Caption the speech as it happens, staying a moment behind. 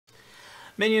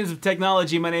Minions of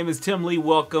Technology, my name is Tim Lee.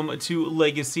 Welcome to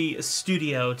Legacy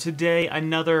Studio. Today,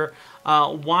 another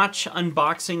watch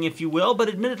unboxing, if you will, but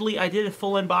admittedly, I did a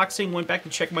full unboxing, went back to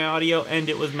check my audio, and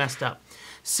it was messed up.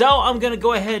 So I'm going to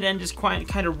go ahead and just kind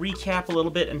of recap a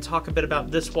little bit and talk a bit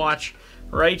about this watch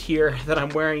right here that I'm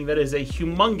wearing that is a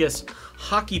humongous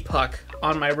hockey puck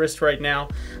on my wrist right now.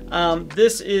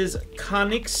 This is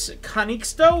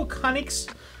KONXIDO?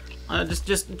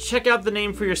 Just check out the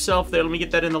name for yourself there. Let me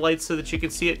get that in the lights so that you can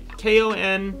see it.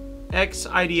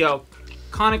 KONXIDO.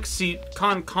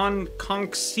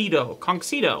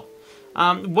 KONXIDO.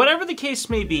 Whatever the case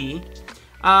may be,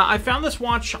 I found this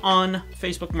watch on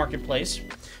Facebook Marketplace.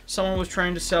 Someone was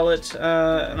trying to sell it,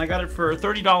 and I got it for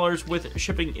 $30 with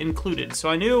shipping included. So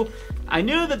I knew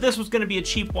that this was going to be a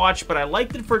cheap watch, but I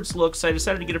liked it for its looks, so I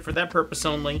decided to get it for that purpose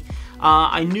only.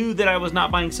 I knew that I was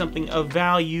not buying something of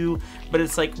value, but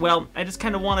it's like, well, I just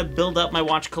kind of want to build up my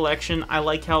watch collection. I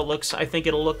like how it looks. I think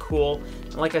it'll look cool.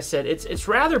 Like I said, it's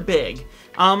rather big.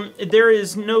 There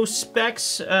is no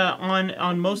specs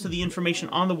on most of the information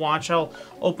on the watch. I'll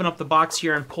open up the box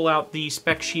here and pull out the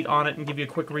spec sheet on it and give you a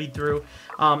quick read through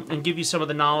and give you some of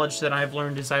the knowledge that I've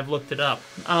learned as I've looked it up.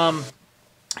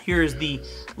 Here's the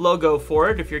logo for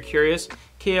it, if you're curious.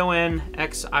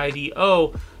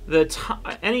 KONXIDO,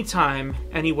 anytime,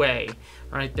 anyway,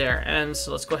 right there. And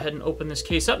so let's go ahead and open this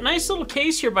case up. Nice little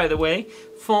case here, by the way.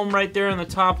 Foam right there on the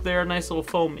top there. Nice little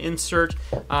foam insert.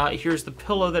 Here's the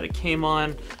pillow that it came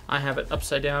on. I have it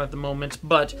upside down at the moment,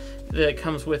 but it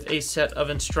comes with a set of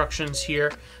instructions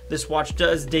here. This watch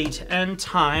does date and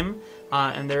time.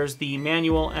 And there's the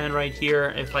manual, and right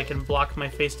here, if I can block my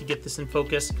face to get this in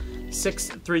focus,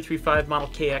 6335, model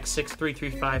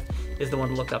KX-6335 is the one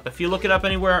to look up. If you look it up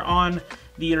anywhere on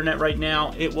the internet right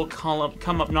now, it will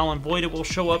come up null and void. It will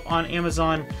show up on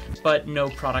Amazon, but no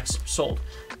products sold.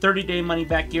 30-day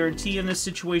money-back guarantee in this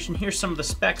situation. Here's some of the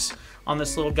specs on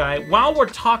this little guy. While we're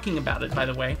talking about it, by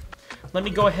the way, let me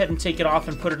go ahead and take it off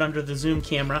and put it under the zoom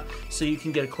camera so you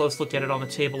can get a close look at it on the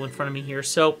table in front of me here.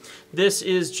 So this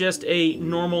is just a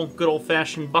normal, good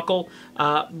old-fashioned buckle.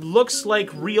 Looks like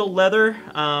real leather.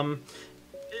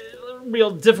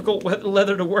 Real difficult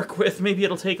leather to work with. Maybe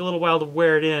it'll take a little while to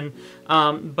wear it in.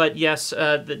 But yes,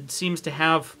 it seems to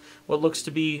have what looks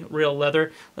to be real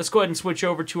leather. Let's go ahead and switch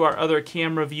over to our other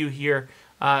camera view here.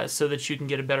 So that you can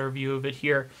get a better view of it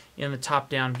here in the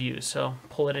top-down view. So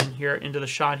pull it in here into the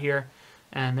shot here,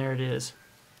 and there it is.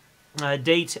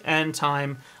 Date and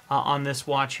time on this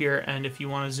watch here, and if you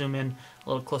want to zoom in a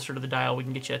little closer to the dial, we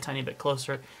can get you a tiny bit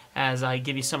closer as I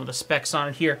give you some of the specs on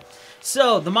it here.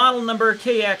 So the model number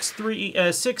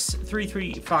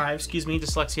KX-6335, excuse me,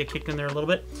 dyslexia kicked in there a little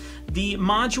bit. The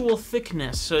module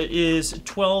thickness is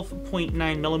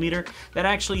 12.9 millimeter. That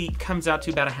actually comes out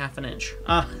to about a ½ inch.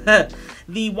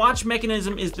 The watch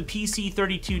mechanism is the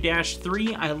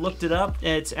PC32-3. I looked it up.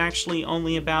 It's actually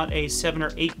only about a $7 or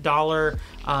 $8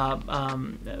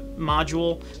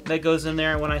 module that goes in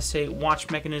there. When I say watch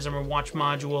mechanism or watch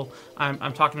module,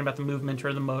 I'm talking about the movement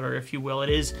or the motor, if you will. It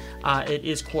is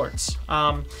quartz.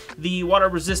 The water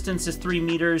resistance is 3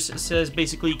 meters. It says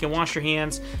basically you can wash your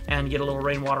hands and get a little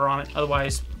rainwater on it.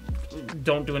 Otherwise,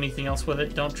 don't do anything else with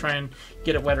it. Don't try and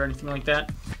get it wet or anything like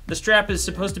that. The strap is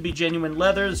supposed to be genuine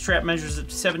leather. The strap measures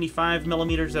at 75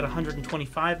 millimeters at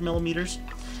 125 millimeters.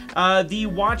 The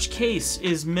watch case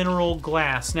is mineral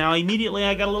glass. Now, immediately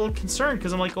I got a little concerned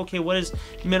because I'm like, okay, what is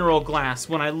mineral glass?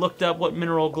 When I looked up what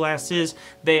mineral glass is,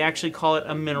 they actually call it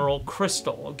a mineral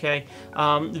crystal, okay?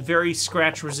 Very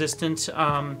scratch resistant.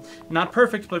 Not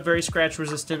perfect, but very scratch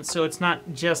resistant. So it's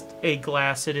not just a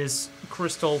glass, it is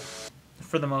crystal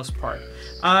for the most part.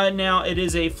 Now, it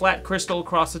is a flat crystal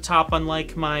across the top,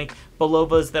 unlike my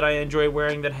Bolovas that I enjoy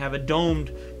wearing that have a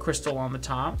domed crystal on the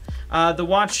top. The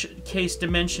watch case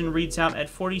dimension reads out at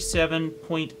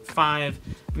 47.5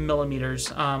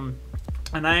 millimeters.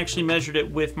 And I actually measured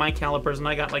it with my calipers, and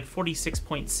I got like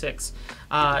 46.6.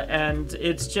 And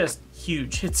it's just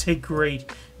huge. It's a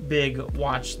great big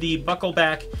watch. The buckle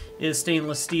back is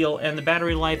stainless steel, and the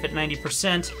battery life at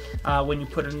 90% when you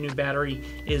put in a new battery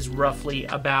is roughly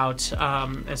about,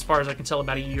 as far as I can tell,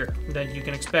 about a year that you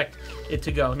can expect it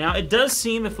to go. Now, it does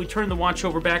seem, if we turn the watch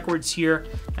over backwards here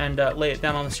and lay it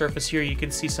down on the surface here, you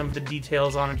can see some of the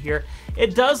details on it here.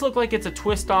 It does look like it's a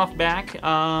twist-off back,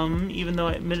 even though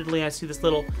admittedly I see this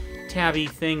little tabby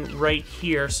thing right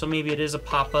here, so maybe it is a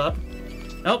pop-up.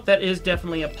 Nope, that is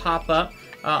definitely a pop-up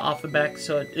off the back,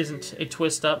 so it isn't a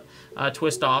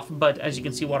twist-off, but as you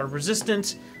can see, water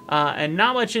resistant, and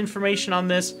not much information on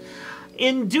this.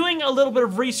 In doing a little bit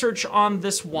of research on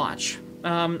this watch,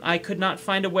 I could not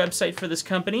find a website for this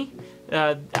company.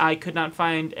 I could not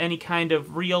find any kind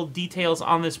of real details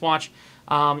on this watch.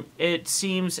 It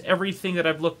seems everything that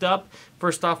I've looked up,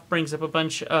 first off, brings up a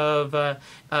bunch of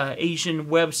Asian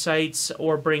websites,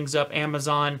 or brings up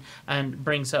Amazon, and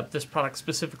brings up this product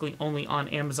specifically only on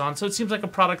Amazon. So it seems like a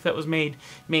product that was made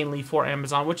mainly for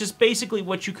Amazon, which is basically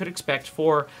what you could expect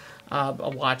for a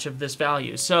watch of this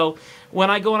value. So when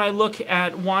I go and I look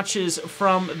at watches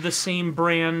from the same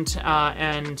brand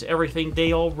and everything,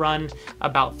 they all run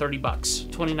about 30 bucks,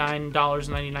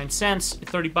 $29.99,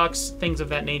 30 bucks, things of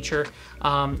that nature.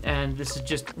 And this is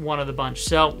just one of the bunch.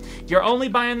 So you're only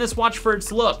buying this watch for its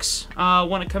looks.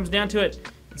 When it comes down to it,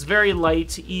 it's very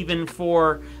light, even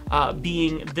for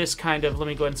being this kind of, let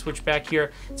me go ahead and switch back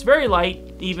here. It's very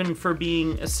light, even for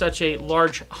being such a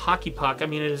large hockey puck. I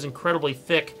mean, it is incredibly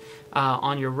thick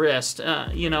on your wrist,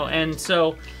 you know, and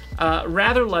so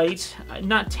rather light,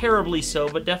 not terribly so,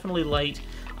 but definitely light.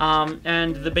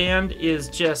 And the band is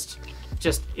just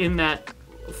in that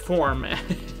form.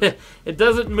 It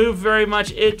doesn't move very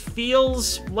much. It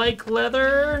feels like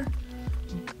leather.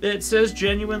 It says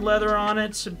genuine leather on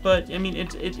it, but I mean,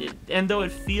 and though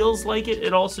it feels like it,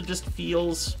 it also just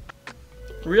feels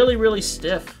really, really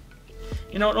stiff.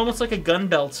 You know, almost like a gun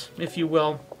belt, if you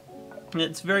will.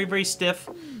 It's very, very stiff.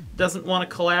 Doesn't want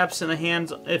to collapse in the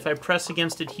hands if I press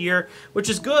against it here, which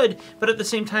is good, but at the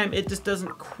same time, it just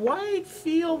doesn't quite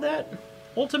feel that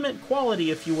ultimate quality,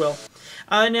 if you will.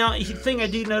 Now, the thing I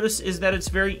do notice is that it's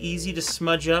very easy to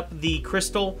smudge up the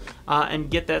crystal and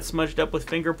get that smudged up with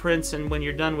fingerprints, and when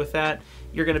you're done with that,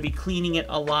 you're going to be cleaning it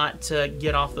a lot to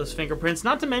get off those fingerprints.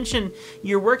 Not to mention,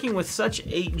 you're working with such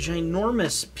a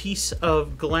ginormous piece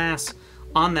of glass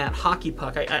on that hockey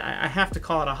puck. I have to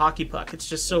call it a hockey puck. It's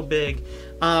just so big.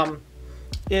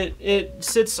 It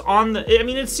sits on the, I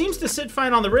mean, it seems to sit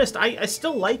fine on the wrist. I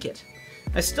still like it.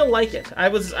 I still like it. I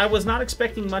was not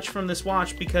expecting much from this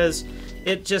watch, because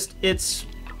it's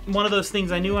one of those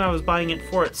things I knew when I was buying it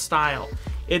for its style.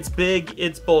 It's big,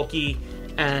 it's bulky,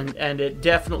 and it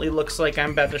definitely looks like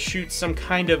I'm about to shoot some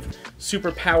kind of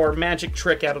superpower magic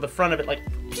trick out of the front of it, like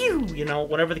pew, you know,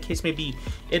 whatever the case may be.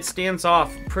 It stands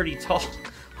off pretty tall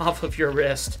off of your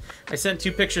wrist. I sent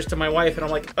 2 pictures to my wife, and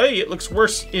I'm like, hey, it looks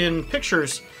worse in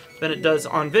pictures than it does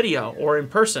on video or in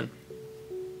person.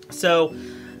 So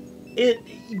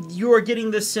you are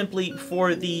getting this simply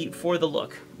for the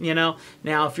look, you know.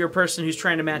 Now, if you're a person who's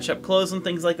trying to match up clothes and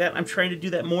things like that, I'm trying to do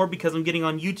that more because I'm getting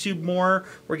on YouTube more.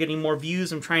 We're getting more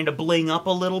views. I'm trying to bling up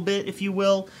a little bit, if you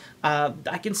will.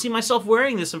 I can see myself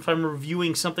wearing this if I'm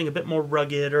reviewing something a bit more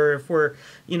rugged, or if we're,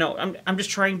 you know, I'm just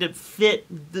trying to fit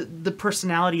the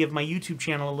personality of my YouTube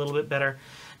channel a little bit better.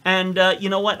 And you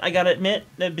know what? I gotta admit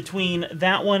that between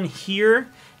that one here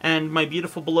and my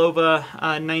beautiful Bulova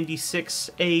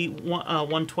 96A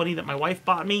 120 that my wife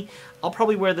bought me, I'll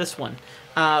probably wear this one.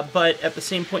 But at the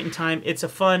same point in time, it's a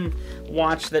fun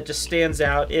watch that just stands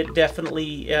out. It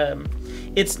definitely,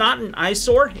 it's not an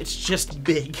eyesore, it's just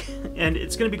big. And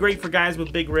it's going to be great for guys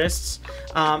with big wrists.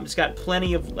 It's got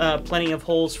plenty of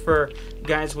holes for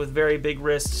guys with very big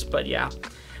wrists, but yeah.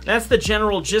 That's the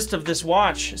general gist of this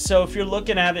watch. So if you're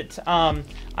looking at it,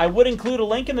 I would include a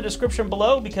link in the description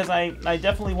below, because I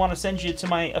definitely want to send you to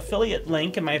my affiliate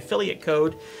link and my affiliate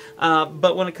code.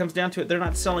 But when it comes down to it, they're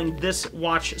not selling this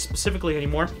watch specifically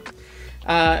anymore.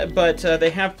 But they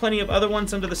have plenty of other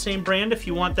ones under the same brand. If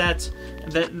you want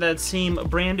that same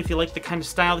brand, if you like the kind of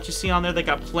style that you see on there, they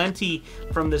got plenty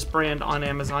from this brand on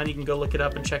Amazon. You can go look it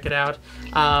up and check it out,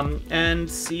 and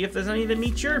see if there's any that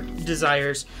meet your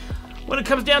desires. When it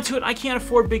comes down to it, I can't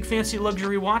afford big fancy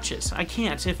luxury watches. I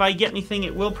can't. If I get anything,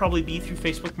 it will probably be through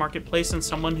Facebook Marketplace and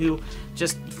someone who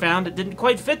just found it didn't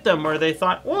quite fit them, or they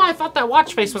thought, well, I thought that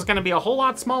watch face was going to be a whole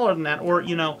lot smaller than that, or,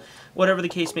 you know, whatever the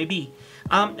case may be.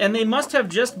 And they must have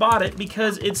just bought it,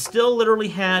 because it still literally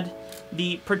had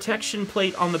the protection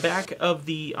plate on the back of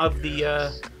the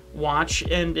watch,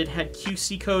 and it had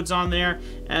QC codes on there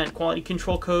and quality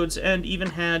control codes, and even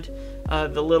had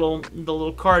the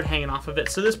little card hanging off of it.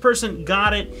 So this person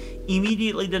got it,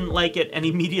 immediately didn't like it, and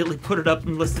immediately put it up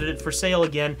and listed it for sale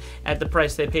again at the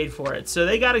price they paid for it. So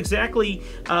they got exactly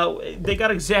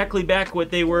back what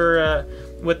they were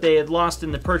what they had lost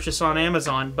in the purchase on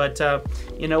Amazon. But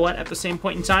you know what? At the same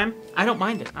point in time, I don't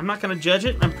mind it. I'm not going to judge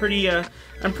it. I'm pretty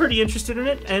interested in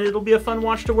it, and it'll be a fun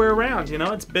watch to wear around. You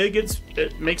know, it's big,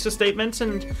 it makes a statement,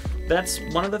 and that's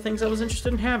one of the things I was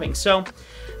interested in having. So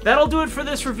that'll do it for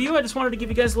this review. I just wanted to give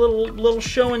you guys a little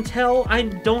show and tell. I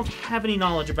don't have any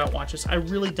knowledge about watches. I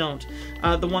really don't.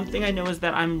 The one thing I know is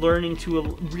that I'm learning to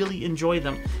really enjoy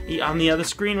them. On the other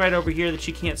screen right over here that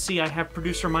you can't see, I have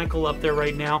producer Michael up there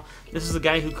right now. This is a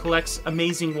guy who collects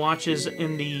amazing watches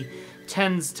in the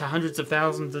tens to hundreds of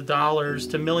thousands of dollars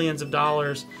to millions of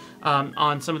dollars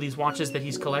on some of these watches that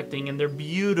he's collecting, and they're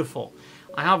beautiful.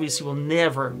 I obviously will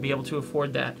never be able to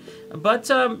afford that. But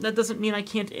that doesn't mean I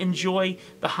can't enjoy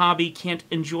the hobby, can't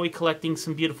enjoy collecting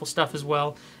some beautiful stuff as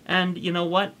well. And you know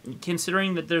what?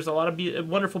 Considering that there's a lot of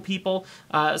wonderful people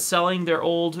selling their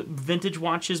old vintage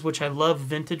watches, which I love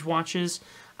vintage watches,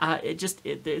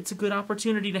 it's a good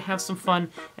opportunity to have some fun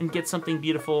and get something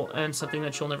beautiful and something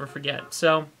that you'll never forget.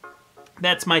 So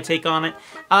that's my take on it.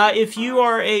 If you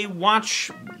are a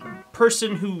watch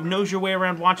person who knows your way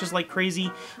around watches like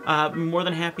crazy, I'm more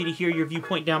than happy to hear your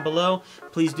viewpoint down below.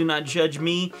 Please do not judge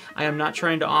me. I am not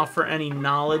trying to offer any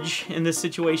knowledge in this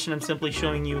situation. I'm simply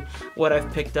showing you what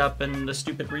I've picked up and the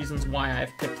stupid reasons why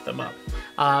I've picked them up.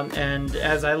 And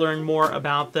as I learn more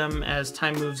about them as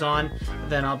time moves on,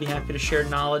 then I'll be happy to share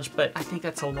knowledge, but I think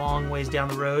that's a long ways down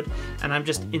the road, and I'm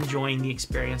just enjoying the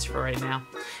experience for right now.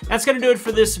 That's going to do it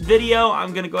for this video.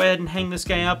 I'm going to go ahead and hang this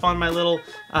guy up on my little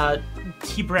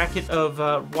T-bracket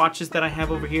of watches that I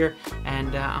have over here,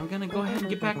 and I'm going to go ahead and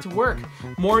get back to work.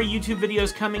 More YouTube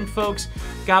videos coming, folks.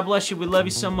 God bless you. We love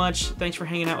you so much. Thanks for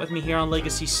hanging out with me here on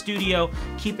Legacy Studio.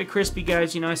 Keep it crispy,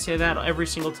 guys. You know I say that every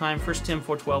single time. First Tim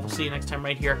 412. We'll see you next time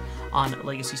right here on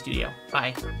Legacy Studio.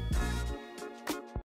 Bye.